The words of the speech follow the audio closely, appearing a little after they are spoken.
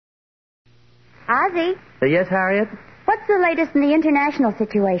Ozzie? Yes, Harriet? What's the latest in the international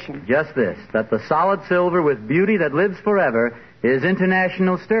situation? Just this, that the solid silver with beauty that lives forever is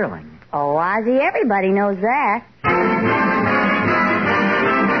international sterling. Oh, Ozzie, everybody knows that.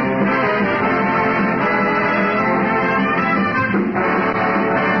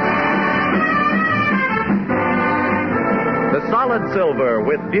 The solid silver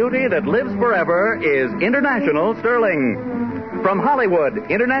with beauty that lives forever is international sterling. From Hollywood,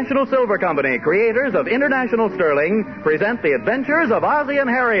 International Silver Company, creators of International Sterling, present the adventures of Ozzie and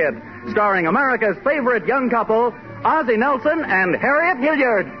Harriet, starring America's favorite young couple, Ozzie Nelson and Harriet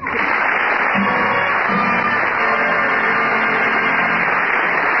Hilliard.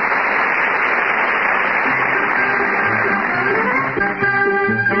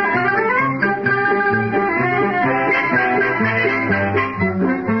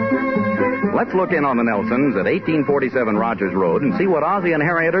 Let's look in on the Nelsons at 1847 Rogers Road and see what Ozzie and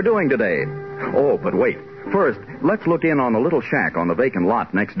Harriet are doing today. Oh, but wait. First, let's look in on the little shack on the vacant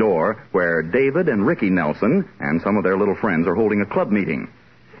lot next door where David and Ricky Nelson and some of their little friends are holding a club meeting.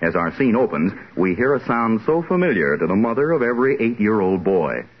 As our scene opens, we hear a sound so familiar to the mother of every 8-year-old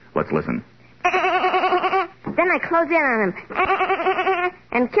boy. Let's listen. Then I close in on them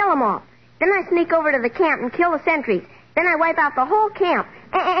and kill them all. Then I sneak over to the camp and kill the sentries. Then I wipe out the whole camp.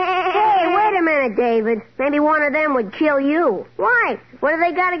 Hey, wait a minute, David. Maybe one of them would kill you. Why? What have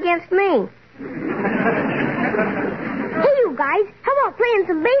they got against me? Hey, you guys, how about playing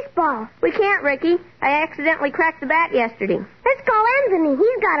some baseball? We can't, Ricky. I accidentally cracked the bat yesterday. Let's call Anthony.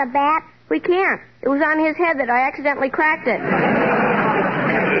 He's got a bat. We can't. It was on his head that I accidentally cracked it.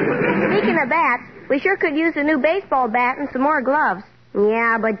 Speaking of bats, we sure could use a new baseball bat and some more gloves.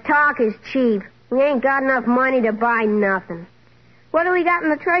 Yeah, but talk is cheap. We ain't got enough money to buy nothing. What do we got in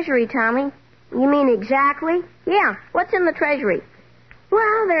the treasury, Tommy? You mean exactly? Yeah, what's in the treasury?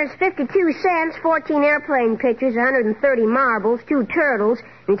 Well, there's 52 cents, 14 airplane pictures, 130 marbles, 2 turtles,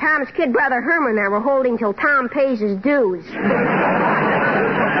 and Tom's kid brother Herman that we're holding till Tom pays his dues. Well,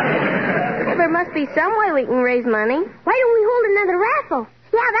 there must be some way we can raise money. Why don't we hold another raffle?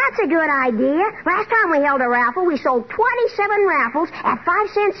 Yeah, that's a good idea. Last time we held a raffle, we sold 27 raffles at 5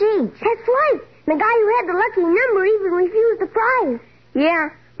 cents each. That's right. The guy who had the lucky number even refused the prize. Yeah,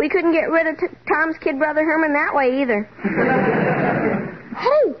 we couldn't get rid of Tom's kid brother Herman that way either.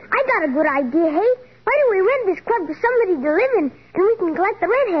 Hey, I got a good idea, hey? Why don't we rent this club to somebody to live in, and we can collect the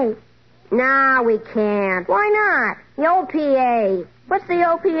rent, hey? Nah, we can't. Why not? The OPA. What's the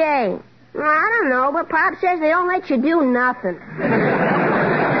OPA? Well, I don't know, but Pop says they don't let you do nothing.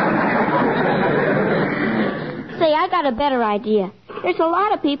 Say, I got a better idea. There's a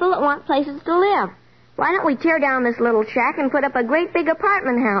lot of people that want places to live. Why don't we tear down this little shack and put up a great big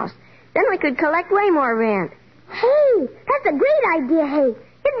apartment house? Then we could collect way more rent. Hey, that's a great idea, hey.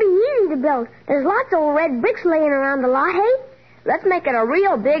 It'd be easy to build. There's lots of old red bricks laying around the lot, hey? Let's make it a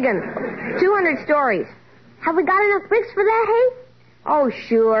real big one. 200 stories. Have we got enough bricks for that, hey? Oh,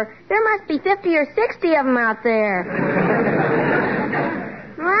 sure. There must be 50 or 60 of them out there.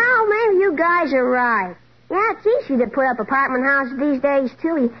 Well, maybe you guys are right. Yeah, it's easy to put up apartment houses these days,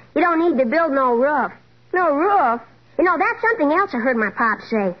 too. You don't need to build no roof. No roof? You know, that's something else I heard my pop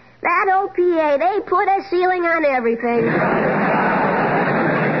say. That OPA, they put a ceiling on everything.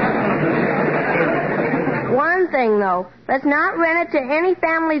 One thing, though. Let's not rent it to any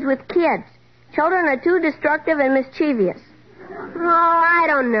families with kids. Children are too destructive and mischievous. Oh, I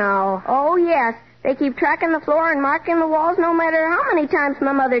don't know. Oh, yes. They keep tracking the floor and marking the walls no matter how many times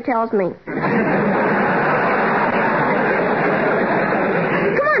my mother tells me.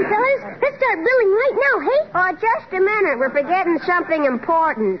 Let's start building right now, hey? Oh, just a minute. We're forgetting something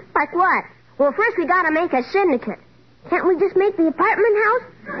important. Like what? Well, first we gotta make a syndicate. Can't we just make the apartment house?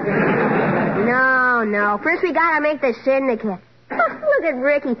 No. First we gotta make the syndicate. Look at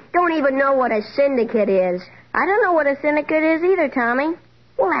Ricky. Don't even know what a syndicate is. I don't know what a syndicate is either, Tommy.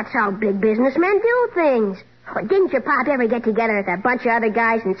 Well, that's how big businessmen do things. Oh, didn't your pop ever get together with a bunch of other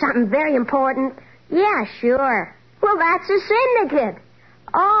guys and something very important? Yeah, sure. Well, that's a syndicate.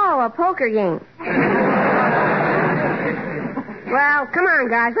 Oh, a poker game. Well, come on,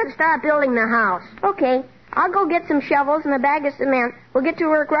 guys. Let's start building the house. Okay. I'll go get some shovels and a bag of cement. We'll get to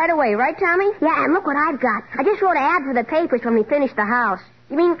work right away, right, Tommy? Yeah, and look what I've got. I just wrote an ad for the papers when we finish the house.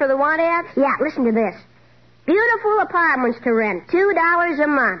 You mean for the want ads? Yeah, listen to this. Beautiful apartments to rent, $2 a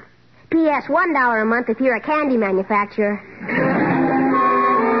month. P.S. $1 a month if you're a candy manufacturer.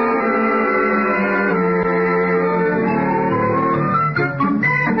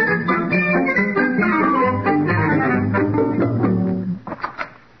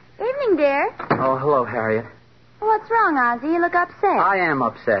 Evening, dear. Oh, hello, Harriet. What's wrong, Ozzie? You look upset. I am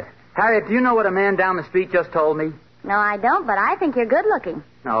upset. Harriet, do you know what a man down the street just told me? No, I don't, but I think you're good looking.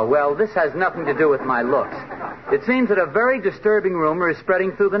 Oh, well, this has nothing to do with my looks. It seems that a very disturbing rumor is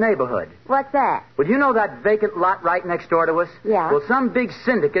spreading through the neighborhood. What's that? Well, you know that vacant lot right next door to us? Yeah. Well, some big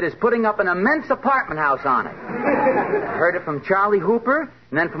syndicate is putting up an immense apartment house on it. I heard it from Charlie Hooper,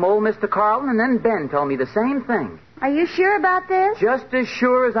 and then from old Mr. Carlton, and then Ben told me the same thing. Are you sure about this? Just as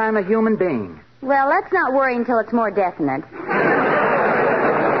sure as I'm a human being. Well, let's not worry until it's more definite.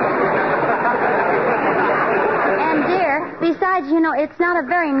 And, dear, besides, it's not a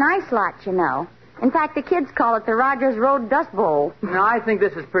very nice lot, In fact, the kids call it the Rogers Road Dust Bowl. No, I think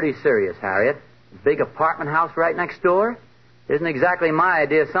this is pretty serious, Harriet. Big apartment house right next door? Isn't exactly my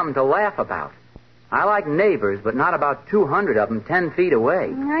idea of something to laugh about. I like neighbors, but not about 200 of them 10 feet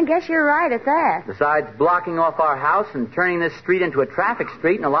away. I guess you're right at that. Besides blocking off our house and turning this street into a traffic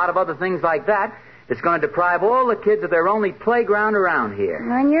street and a lot of other things like that, it's going to deprive all the kids of their only playground around here.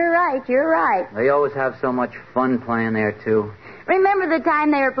 And you're right. They always have so much fun playing there, too. Remember the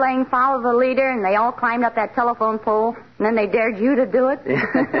time they were playing Follow the Leader and they all climbed up that telephone pole and then they dared you to do it?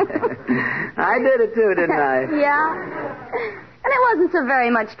 I did it, too, didn't I? Yeah. And it wasn't so very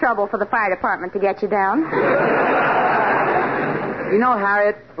much trouble for the fire department to get you down. You know,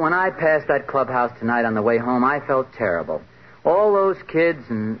 Harriet, when I passed that clubhouse tonight on the way home, I felt terrible. All those kids,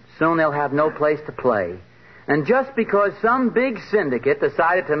 and soon they'll have no place to play. And just because some big syndicate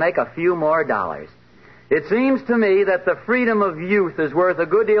decided to make a few more dollars. It seems to me that the freedom of youth is worth a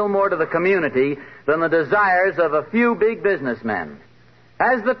good deal more to the community than the desires of a few big businessmen.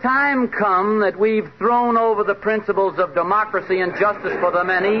 Has the time come that we've thrown over the principles of democracy and justice for the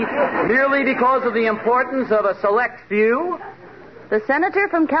many merely because of the importance of a select few? The senator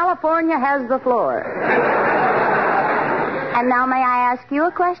from California has the floor. And now may I ask you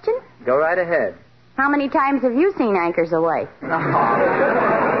a question? Go right ahead. How many times have you seen Anchors Away? Okay.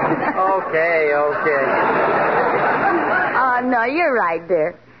 Oh, no, you're right,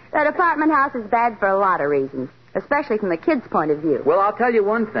 dear. That apartment house is bad for a lot of reasons, especially from the kids' point of view. Well, I'll tell you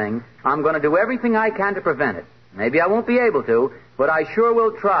one thing. I'm going to do everything I can to prevent it. Maybe I won't be able to, but I sure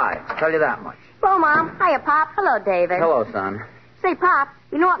will try. I'll tell you that much. Hello, Mom. Hiya, Pop. Hello, David. Hello, son. Say, Pop,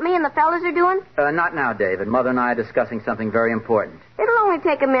 you know what me and the fellas are doing? Not now, David. Mother and I are discussing something very important. It'll only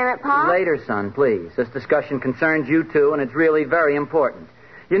take a minute, Pop. Later, son, please. This discussion concerns you, too, and it's really very important.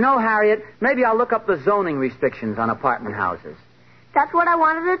 You know, Harriet, maybe I'll look up the zoning restrictions on apartment houses. That's what I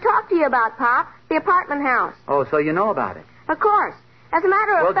wanted to talk to you about, Pop. The apartment house. Oh, so you know about it. Of course. As a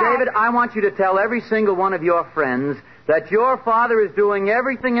matter of fact... Well, David, I want you to tell every single one of your friends that your father is doing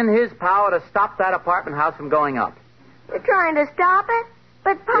everything in his power to stop that apartment house from going up. You're trying to stop it?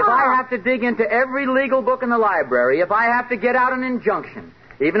 But, Pop... If I have to dig into every legal book in the library, if I have to get out an injunction,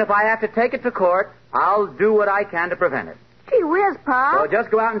 even if I have to take it to court, I'll do what I can to prevent it. Gee whiz, Pop. So just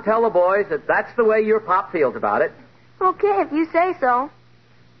go out and tell the boys that that's the way your pop feels about it. Okay, if you say so.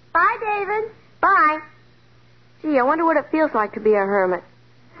 Bye, David. Bye. Gee, I wonder what it feels like to be a hermit.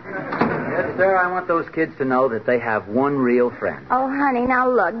 Yes, sir, I want those kids to know that they have one real friend. Oh, honey, now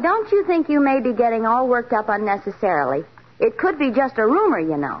look, don't you think you may be getting all worked up unnecessarily? It could be just a rumor,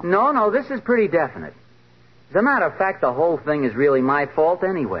 you know. No, this is pretty definite. As a matter of fact, the whole thing is really my fault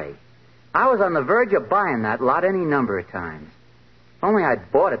anyway. I was on the verge of buying that lot any number of times. If only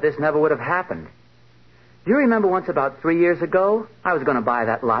I'd bought it, this never would have happened. Do you remember once about 3 years ago? I was going to buy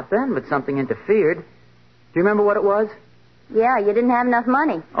that lot then, but something interfered. Do you remember what it was? Yeah, you didn't have enough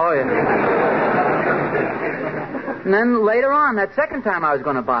money. Oh, yeah. And then later on, that second time I was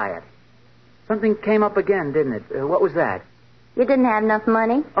going to buy it, something came up again, didn't it? What was that? You didn't have enough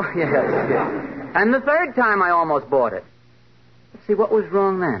money? Oh, yes. And the third time I almost bought it. Let's see, what was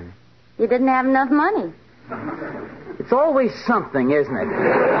wrong then? You didn't have enough money. It's always something, isn't it?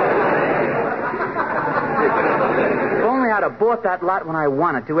 If only I'd have bought that lot when I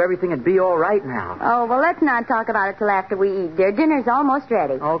wanted to, everything would be all right now. Oh, well, let's not talk about it till after we eat, dear. Dinner's almost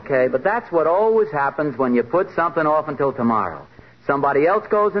ready. Okay, but that's what always happens when you put something off until tomorrow. Somebody else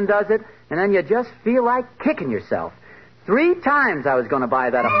goes and does it, and then you just feel like kicking yourself. 3 times I was going to buy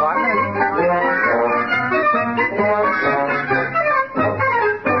that apartment.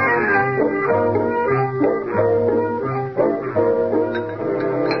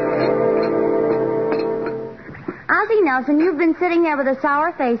 Ozzie Nelson, you've been sitting there with a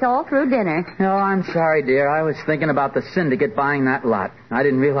sour face all through dinner. Oh, I'm sorry, dear. I was thinking about the syndicate buying that lot. I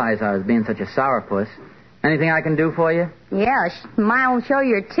didn't realize I was being such a sourpuss. Anything I can do for you? Yeah, smile and show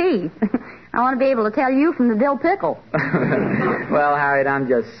your teeth. I want to be able to tell you from the dill pickle. Well, Harriet, I'm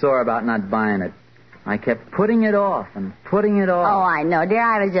just sore about not buying it. I kept putting it off and putting it off. Oh, I know, dear.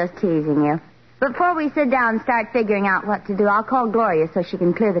 I was just teasing you. Before we sit down and start figuring out what to do, I'll call Gloria so she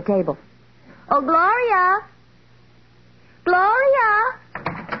can clear the table. Oh, Gloria!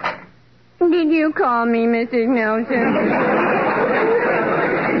 Gloria! Did you call me, Mrs. Nelson?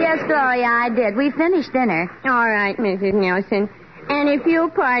 Yes, Gloria, I did. We finished dinner. All right, Mrs. Nelson. And if you'll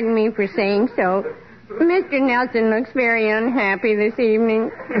pardon me for saying so, Mr. Nelson looks very unhappy this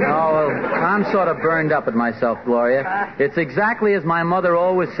evening. Oh, well, I'm sort of burned up at myself, Gloria. It's exactly as my mother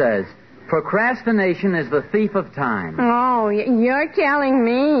always says. Procrastination is the thief of time. Oh, you're telling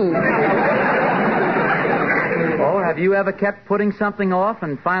me. Oh, have you ever kept putting something off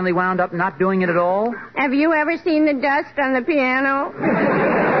and finally wound up not doing it at all? Have you ever seen the dust on the piano?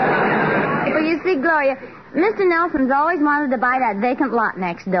 Well, you see, Gloria, Mr. Nelson's always wanted to buy that vacant lot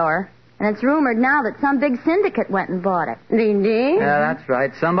next door. And it's rumored now that some big syndicate went and bought it. They did? Yeah, that's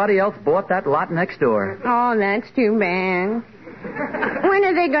right. Somebody else bought that lot next door. Oh, that's too bad. When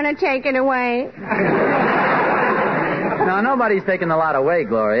are they going to take it away? No, nobody's taking the lot away,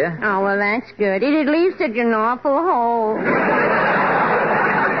 Gloria. Oh, well, that's good. It'd leave such an awful hole.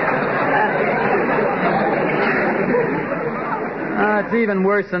 It's even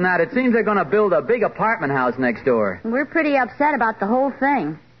worse than that. It seems they're going to build a big apartment house next door. We're pretty upset about the whole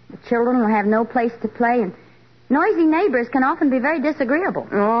thing. The children will have no place to play, and noisy neighbors can often be very disagreeable.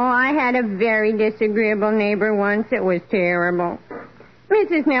 Oh, I had a very disagreeable neighbor once. It was terrible.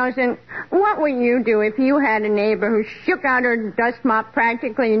 Mrs. Nelson, what would you do if you had a neighbor who shook out her dust mop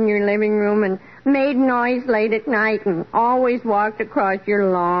practically in your living room and made noise late at night and always walked across your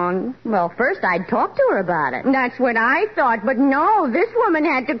lawn? Well, first I'd talk to her about it. That's what I thought, but no, this woman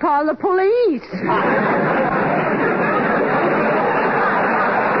had to call the police.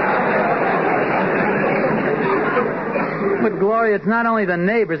 But, Gloria, it's not only the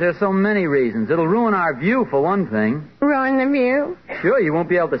neighbors. There's so many reasons. It'll ruin our view, for one thing. Ruin the view? Sure, you won't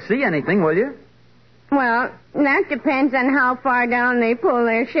be able to see anything, will you? Well, that depends on how far down they pull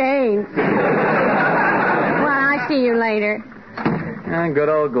their shades. Well, I'll see you later. Good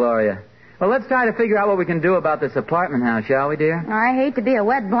old Gloria. Well, let's try to figure out what we can do about this apartment house, shall we, dear? I hate to be a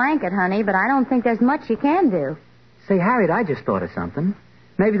wet blanket, honey, but I don't think there's much you can do. Say, Harriet, I just thought of something.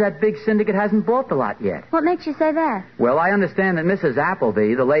 Maybe that big syndicate hasn't bought the lot yet. What makes you say that? Well, I understand that Mrs.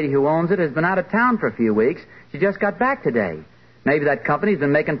 Appleby, the lady who owns it, has been out of town for a few weeks. She just got back today. Maybe that company's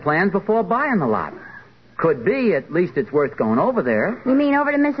been making plans before buying the lot. Could be. At least it's worth going over there. You mean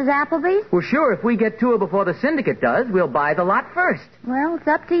over to Mrs. Appleby's? Well, sure. If we get to her before the syndicate does, we'll buy the lot first. Well, it's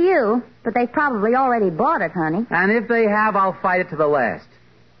up to you. But they've probably already bought it, honey. And if they have, I'll fight it to the last.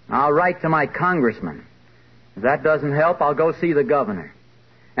 I'll write to my congressman. If that doesn't help, I'll go see the governor.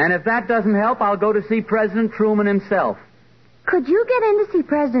 And if that doesn't help, I'll go to see President Truman himself. Could you get in to see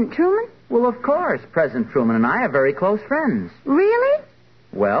President Truman? Well, of course. President Truman and I are very close friends. Really?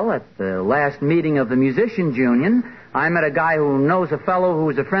 Well, at the last meeting of the Musicians' Union, I met a guy who knows a fellow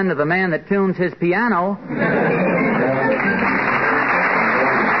who's a friend of the man that tunes his piano.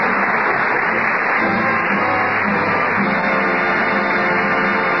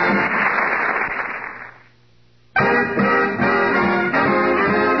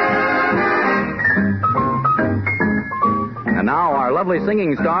 And now our lovely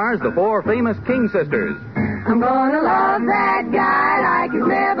singing stars, the four famous King sisters. I'm gonna love that guy like he's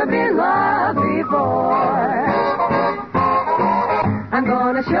never been loved before. I'm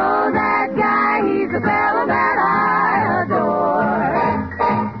gonna show that guy he's the fellow that I adore.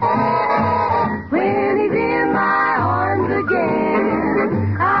 When he's in my arms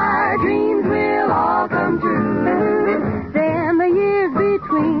again, our dreams will all come true. Then the years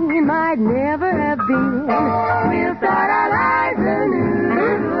between might never have been. We'll start our lives anew.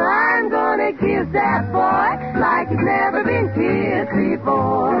 I'm gonna kiss that boy like he's never been kissed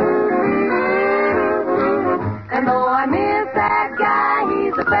before. And though I miss that guy,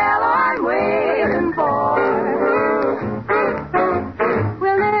 he's the fellow I'm waiting for.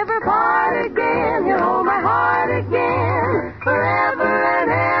 We'll never part again, he'll hold my heart again, forever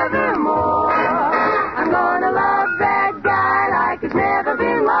and evermore. I'm gonna love that guy like he's never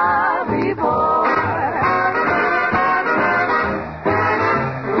been loved before.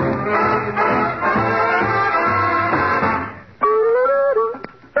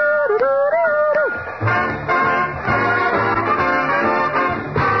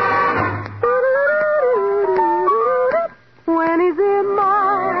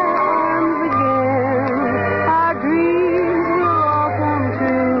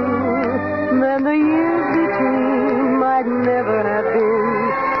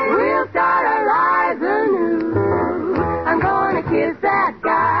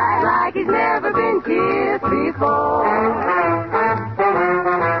 Before.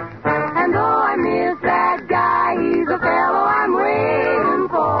 And though I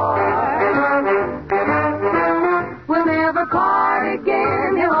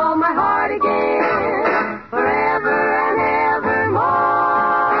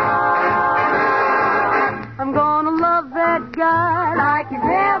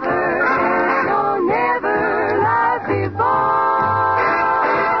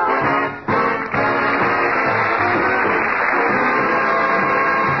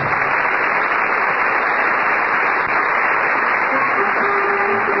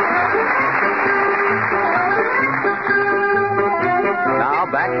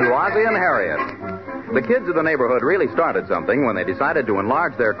kids of the neighborhood really started something when they decided to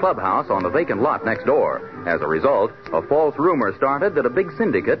enlarge their clubhouse on the vacant lot next door. As a result, a false rumor started that a big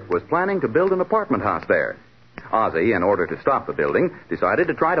syndicate was planning to build an apartment house there. Ozzie, in order to stop the building, decided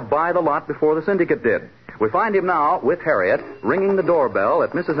to try to buy the lot before the syndicate did. We find him now with Harriet ringing the doorbell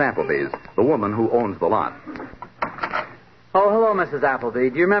at Mrs. Appleby's, the woman who owns the lot. Oh, hello, Mrs. Appleby.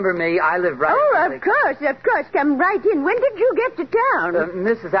 Do you remember me? I live right... Oh, of course. Come right in. When did you get to town?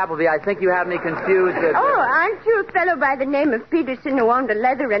 Mrs. Appleby, I think you have me confused. Oh, aren't you a fellow by the name of Peterson who owned a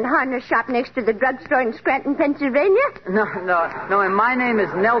leather and harness shop next to the drugstore in Scranton, Pennsylvania? No, and my name is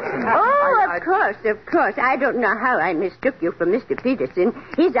Nelson. Oh, of course. I don't know how I mistook you for Mr. Peterson.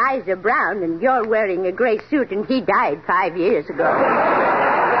 His eyes are brown, and you're wearing a gray suit, and he died 5 years ago.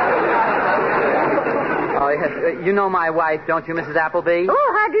 Oh, yes. You know my wife, don't you, Mrs. Appleby?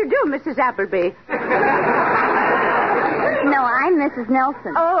 Oh, how do you do, Mrs. Appleby? No, I'm Mrs.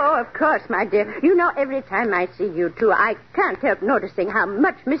 Nelson. Oh, of course, my dear. You know, every time I see you two, I can't help noticing how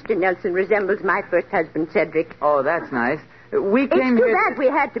much Mr. Nelson resembles my first husband, Cedric. Oh, that's nice. We It's came too here... bad we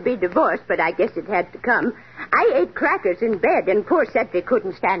had to be divorced, but I guess it had to come. I ate crackers in bed, and poor Cedric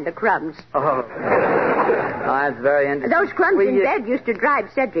couldn't stand the crumbs. Oh, that's very interesting. Those crumbs in bed used to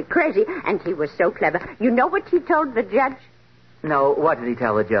drive Cedric crazy, and he was so clever. You know what he told the judge? No, what did he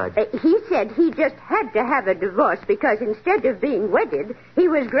tell the judge? He said he just had to have a divorce because instead of being wedded, he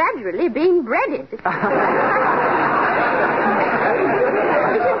was gradually being breaded. Isn't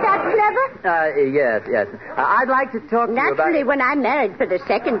that clever? Yes. I'd like to talk to you about... Naturally, when I married for the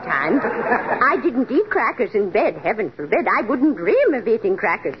second time, I didn't eat crackers in bed. Heaven forbid. I wouldn't dream of eating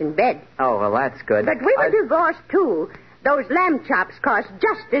crackers in bed. Oh, well, that's good. But we were divorced, too. Those lamb chops cost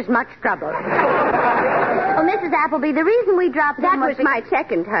just as much trouble. Well, Mrs. Appleby, the reason we dropped in That was my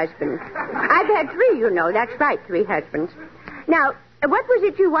second husband. I've had 3, you know. That's right, 3 husbands. Now, what was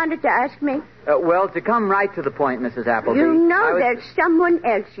it you wanted to ask me? Well, to come right to the point, Mrs. Appleby... You know there's someone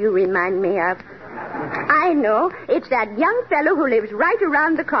else you remind me of. I know. It's that young fellow who lives right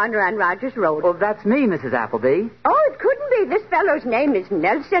around the corner on Rogers Road. Well, that's me, Mrs. Appleby. Oh, it couldn't be. This fellow's name is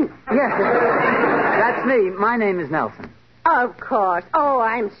Nelson. Yes, that's me. My name is Nelson. Of course. Oh,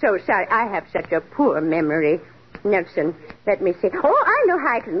 I'm so sorry. I have such a poor memory. Nelson, let me see. Oh, I know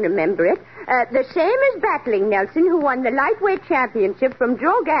how I can remember it. The same as Battling Nelson, who won the lightweight championship from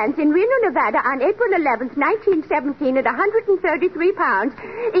Joe Gans in Reno, Nevada on April 11th, 1917 at 133 pounds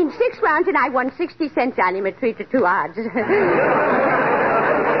in 6 rounds, and I won 60 cents on him at 3-2 odds. Yes,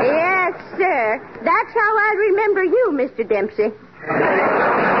 sir. That's how I remember you, Mr. Dempsey.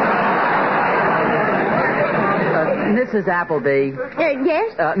 Mrs. Appleby.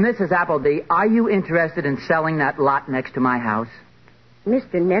 Yes? Mrs. Appleby, are you interested in selling that lot next to my house?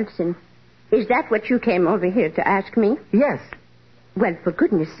 Mr. Nelson, is that what you came over here to ask me? Yes. Well, for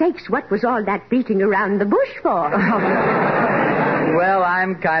goodness sakes, what was all that beating around the bush for? Well,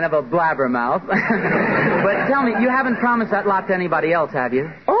 I'm kind of a blabbermouth. But tell me, you haven't promised that lot to anybody else, have you?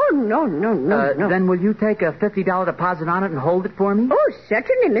 Oh, no. Then will you take a $50 deposit on it and hold it for me? Oh,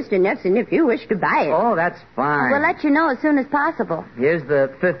 certainly, Mr. Nelson, if you wish to buy it. Oh, that's fine. We'll let you know as soon as possible. Here's the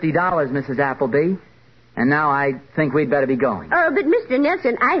 $50, Mrs. Appleby. And now I think we'd better be going. Oh, but Mr.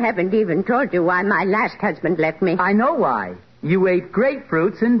 Nelson, I haven't even told you why my last husband left me. I know why. You ate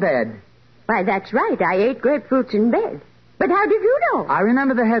grapefruits in bed. Why, that's right. I ate grapefruits in bed. But how did you know? I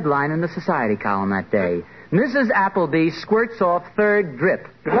remember the headline in the society column that day. Mrs. Appleby squirts off 3rd drip.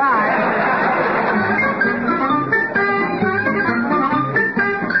 Goodbye.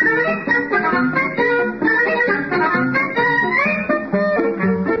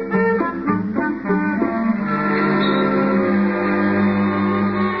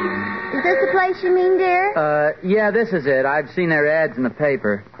 Is this the place you mean, dear? Yeah, this is it. I've seen their ads in the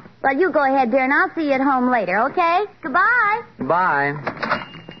paper. Well, you go ahead, dear, and I'll see you at home later, okay? Goodbye. Bye.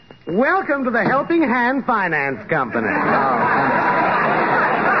 Welcome to the Helping Hand Finance Company.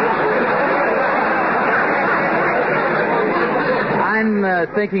 I'm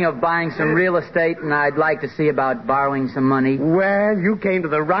thinking of buying some real estate, and I'd like to see about borrowing some money. Well, you came to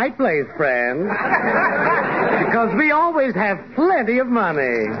the right place, friend. Because we always have plenty of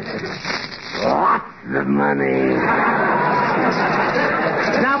money. Lots of money.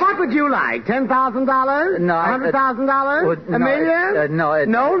 Now, what would you like? $10,000? No, $100,000? no, $1 million? no.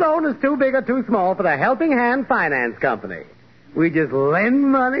 No loan is too big or too small for the Helping Hand Finance Company. We just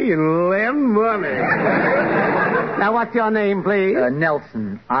lend money and lend money. Now, what's your name, please?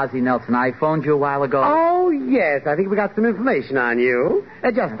 Nelson. Ozzie Nelson. I phoned you a while ago. Oh, yes. I think we got some information on you.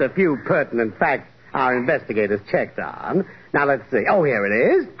 Just a few pertinent facts our investigators checked on. Now, let's see. Oh, here it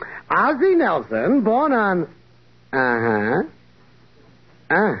is. Ozzie Nelson, born on...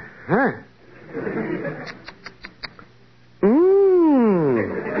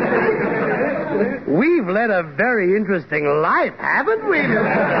 We've led a very interesting life, haven't we?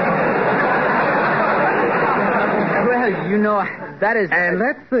 Well, you know, that is... And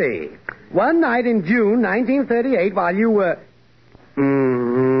let's see. One night in June 1938, while you were...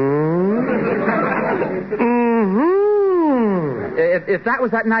 If that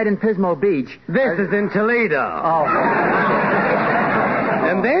was that night in Pismo Beach... This is in Toledo. Oh.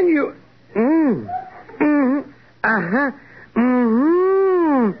 And then you...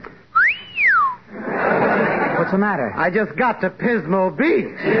 What's the matter? I just got to Pismo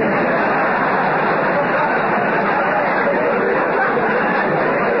Beach.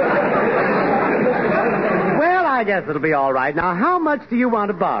 Well, I guess it'll be all right. Now, how much do you want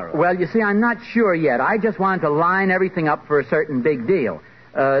to borrow? Well, you see, I'm not sure yet. I just wanted to line everything up for a certain big deal.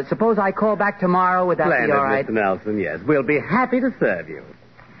 Suppose I call back tomorrow. Would that be all right? Mr. Nelson, yes. We'll be happy to serve you.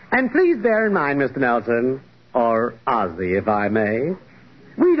 And please bear in mind, Mr. Nelson, or Ozzie, if I may,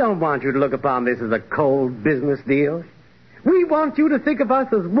 we don't want you to look upon this as a cold business deal. We want you to think of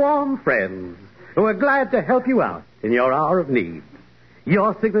us as warm friends who are glad to help you out in your hour of need.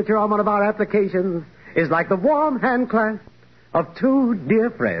 Your signature on one of our applications is like the warm hand clasp of two dear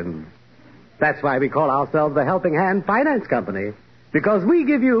friends. That's why we call ourselves the Helping Hand Finance Company, because we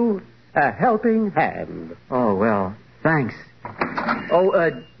give you a helping hand. Oh, well, thanks.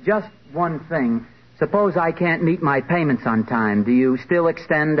 Oh, just one thing. Suppose I can't meet my payments on time. Do you still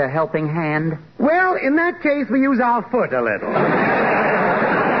extend a helping hand? Well, in that case, we use our foot a little.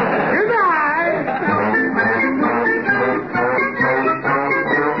 Goodbye.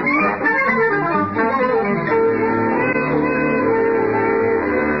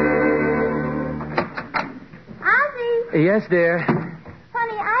 Ozzie! Yes, dear.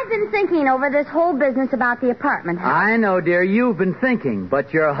 Honey, I've been thinking over this whole business about the apartment house. I know, dear, you've been thinking,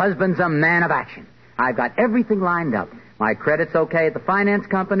 but your husband's a man of action. I've got everything lined up. My credit's okay at the finance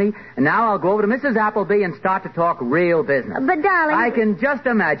company, and now I'll go over to Mrs. Appleby and start to talk real business. But, darling... I can just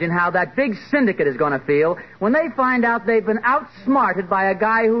imagine how that big syndicate is going to feel when they find out they've been outsmarted by a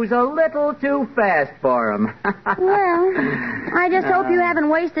guy who's a little too fast for them. Well, I just hope you haven't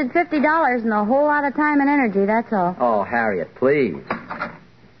wasted $50 and a whole lot of time and energy, that's all. Oh, Harriet, please.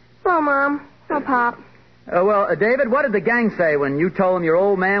 Hello, Mom. Hello, Pop. Well, David, what did the gang say when you told them your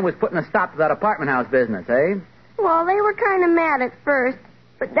old man was putting a stop to that apartment house business, eh? Well, they were kind of mad at first,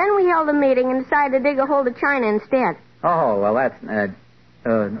 but then we held a meeting and decided to dig a hole to China instead. Oh, well, that's...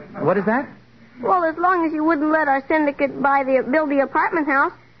 what is that? Well, as long as you wouldn't let our syndicate build the apartment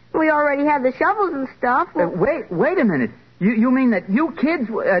house, we already had the shovels and stuff. Well... Wait a minute. You mean that you kids...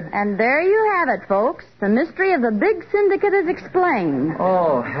 And there you have it, folks. The mystery of the big syndicate is explained.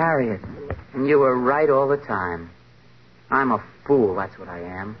 Oh, Harriet. You were right all the time. I'm a fool, that's what I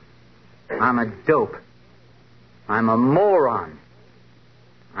am. I'm a dope. I'm a moron.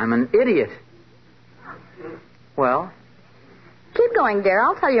 I'm an idiot. Well? Keep going, dear.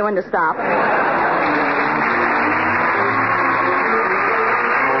 I'll tell you when to stop.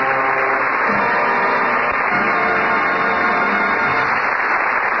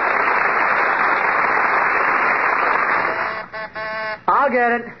 I'll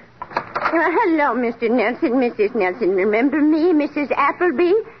get it. Hello, Mr. Nelson, Mrs. Nelson. Remember me, Mrs.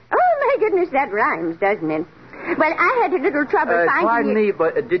 Appleby? Oh, my goodness, that rhymes, doesn't it? Well, I had a little trouble finding... Pardon me,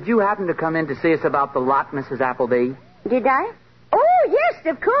 but did you happen to come in to see us about the lot, Mrs. Appleby? Did I? Oh, yes,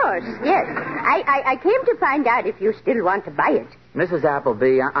 of course, yes. I came to find out if you still want to buy it. Mrs.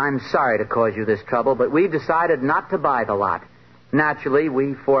 Appleby, I'm sorry to cause you this trouble, but we've decided not to buy the lot. Naturally,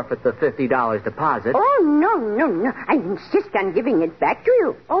 we forfeit the $50 deposit. Oh, no. I insist on giving it back to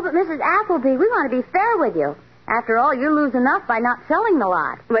you. Oh, but Mrs. Appleby, we want to be fair with you. After all, you lose enough by not selling the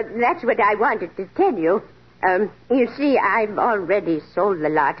lot. Well, that's what I wanted to tell you. You see, I've already sold the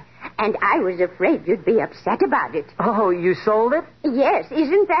lot, and I was afraid you'd be upset about it. Oh, you sold it? Yes,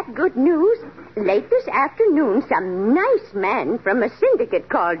 isn't that good news? Late this afternoon, some nice man from a syndicate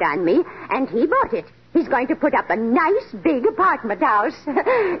called on me, and he bought it. He's going to put up a nice big apartment house.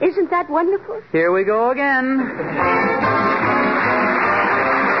 Isn't that wonderful? Here we go again.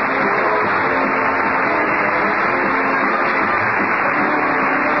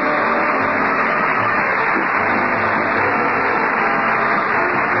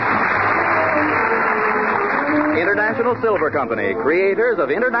 International Silver Company, creators of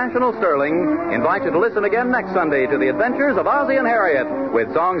International Sterling, invite you to listen again next Sunday to the adventures of Ozzie and Harriet,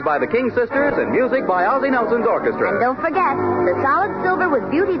 with songs by the King Sisters and music by Ozzie Nelson's orchestra. And don't forget, the solid silver with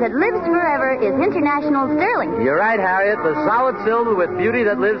beauty that lives forever is International Sterling. You're right, Harriet. The solid silver with beauty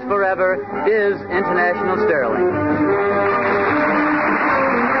that lives forever is International Sterling.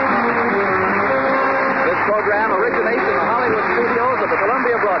 program originates in the Hollywood studios of the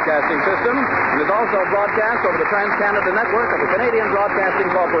Columbia Broadcasting System and is also broadcast over the Trans-Canada Network of the Canadian Broadcasting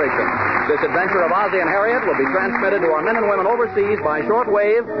Corporation. This adventure of Ozzie and Harriet will be transmitted to our men and women overseas by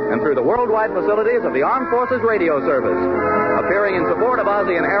shortwave and through the worldwide facilities of the Armed Forces Radio Service. Appearing in support of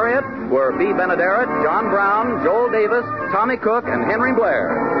Ozzie and Harriet were B. Benaderet, John Brown, Joel Davis, Tommy Cook, and Henry Blair.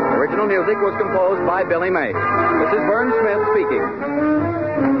 Original music was composed by Billy May. This is Vern Smith speaking.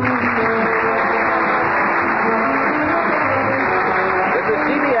 This is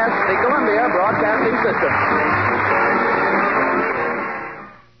CBS, the Columbia Broadcasting System.